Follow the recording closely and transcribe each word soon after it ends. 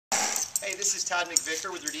Hey, this is Todd McVicker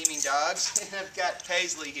with Redeeming Dogs, and I've got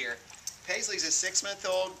Paisley here. Paisley's a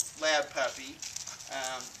 6-month-old lab puppy.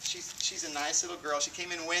 She's a nice little girl. She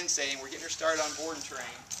came in Wednesday, and we're getting her started on board and train.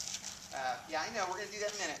 Yeah, I know. We're going to do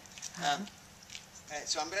that in a minute.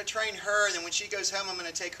 So I'm going to train her, and then when she goes home, I'm going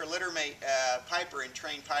to take her litter mate, Piper, and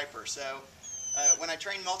train Piper. So when I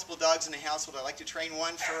train multiple dogs in the household, I like to train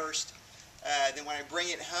one first. Then when I bring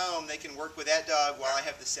it home, they can work with that dog while I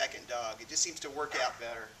have the second dog. It just seems to work out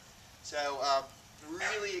better. So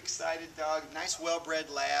really excited dog, nice well-bred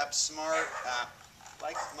lab, smart.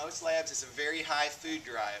 Like most labs, it's a very high food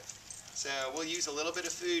drive. So we'll use a little bit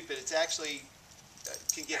of food, but it's actually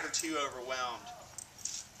can get her too overwhelmed.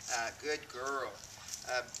 Good girl.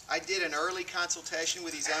 I did an early consultation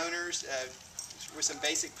with these owners with some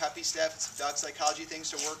basic puppy stuff and some dog psychology things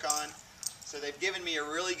to work on. So they've given me a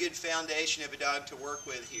really good foundation of a dog to work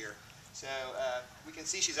with here. So we can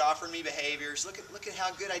see she's offering me behaviors. Look at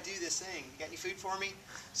how good I do this thing. You got any food for me?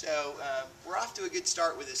 So we're off to a good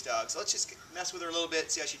start with this dog. So let's just mess with her a little bit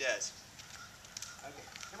and see how she does. Okay,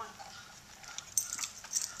 come on.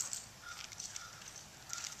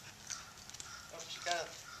 Oh, she got a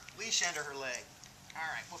leash under her leg. All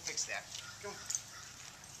right, we'll fix that. Come on.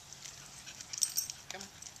 Come on.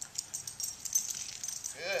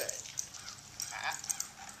 Good.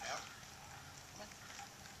 No. Come on.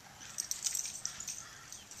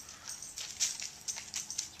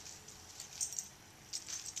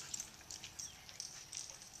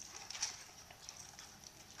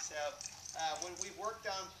 So when we worked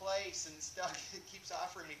on place, and this dog keeps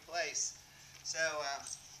offering me place, so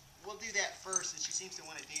we'll do that first, and she seems to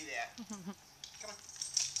want to do that. Come on.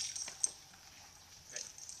 Good.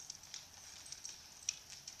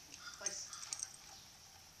 Place.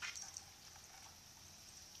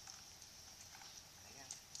 Again.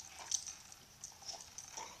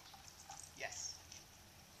 Yes.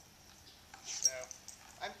 So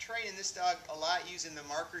I'm training this dog a lot using the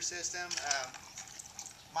marker system.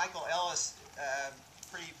 Michael Ellis,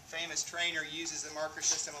 pretty famous trainer, uses the marker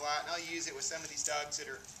system a lot, and I'll use it with some of these dogs that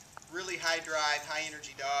are really high drive, high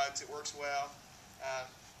energy dogs. It works well.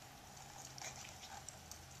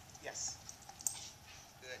 Yes.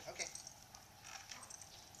 Good. Okay.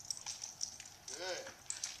 Good.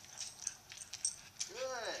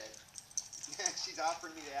 Good. She's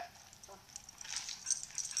offering me that.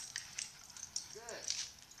 Good.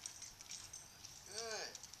 Good.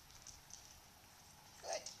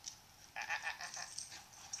 Good.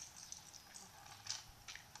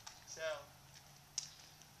 So,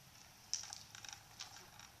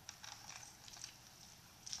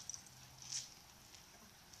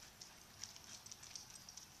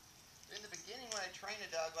 in the beginning when I train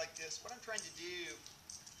a dog like this, what I'm trying to do,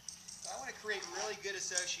 I want to create really good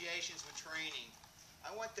associations with training.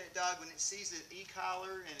 I want that dog, when it sees the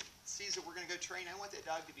e-collar and it sees that we're going to go train, I want that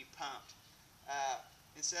dog to be pumped.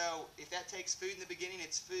 And so if that takes food in the beginning,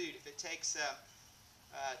 it's food. If it takes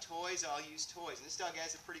toys, I'll use toys. And this dog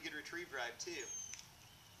has a pretty good retrieve drive too.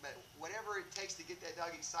 But whatever it takes to get that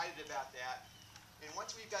dog excited about that, and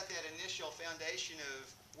once we've got that initial foundation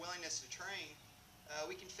of willingness to train,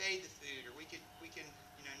 we can fade the food, or we can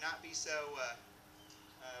not be so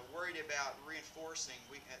worried about reinforcing.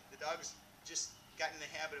 The dog's just gotten in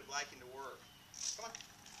the habit of liking to work. Come on.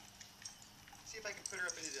 See if I can put her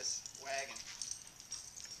up into this wagon.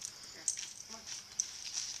 Here, come on.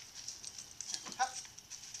 Hop.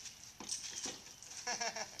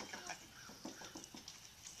 Come on.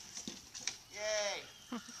 Yay.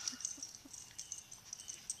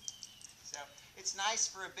 So it's nice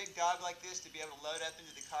for a big dog like this to be able to load up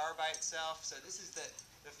into the car by itself. So this is the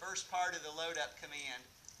first part of the load up command,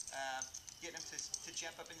 getting him to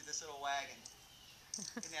jump up into this little wagon.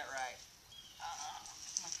 Isn't that right?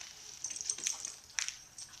 Come on.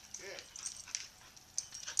 Good.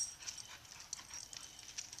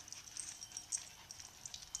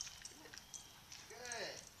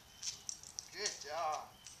 Good. Good job.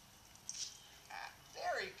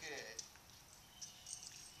 Very good.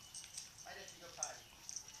 Might have to go potty.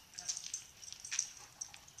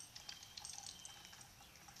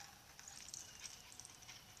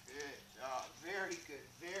 Good job. Very good.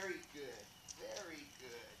 Very good. Very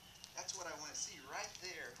good. That's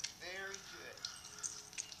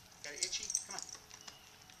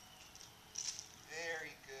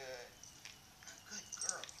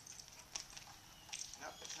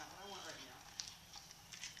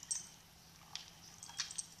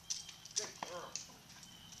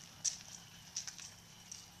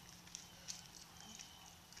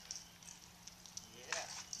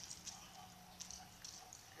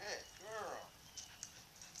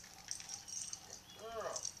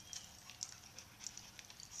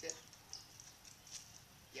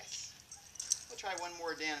try one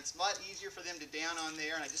more down. It's a lot easier for them to down on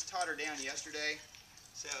there, and I just taught her down yesterday,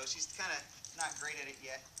 so she's kind of not great at it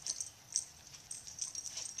yet.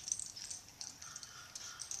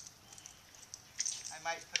 I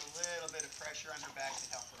might put a little bit of pressure on her back to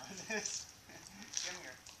help her on this. Come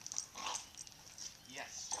here.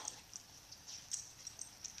 Yes.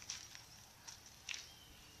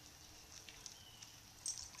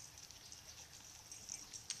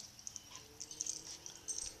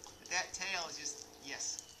 But that tail is just,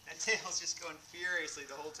 yes, that tail is just going furiously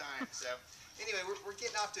the whole time. So anyway, we're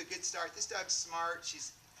getting off to a good start. This dog's smart.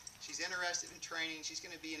 She's interested in training. She's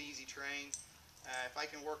going to be an easy train if I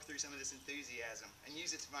can work through some of this enthusiasm and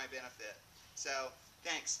use it to my benefit. So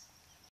thanks.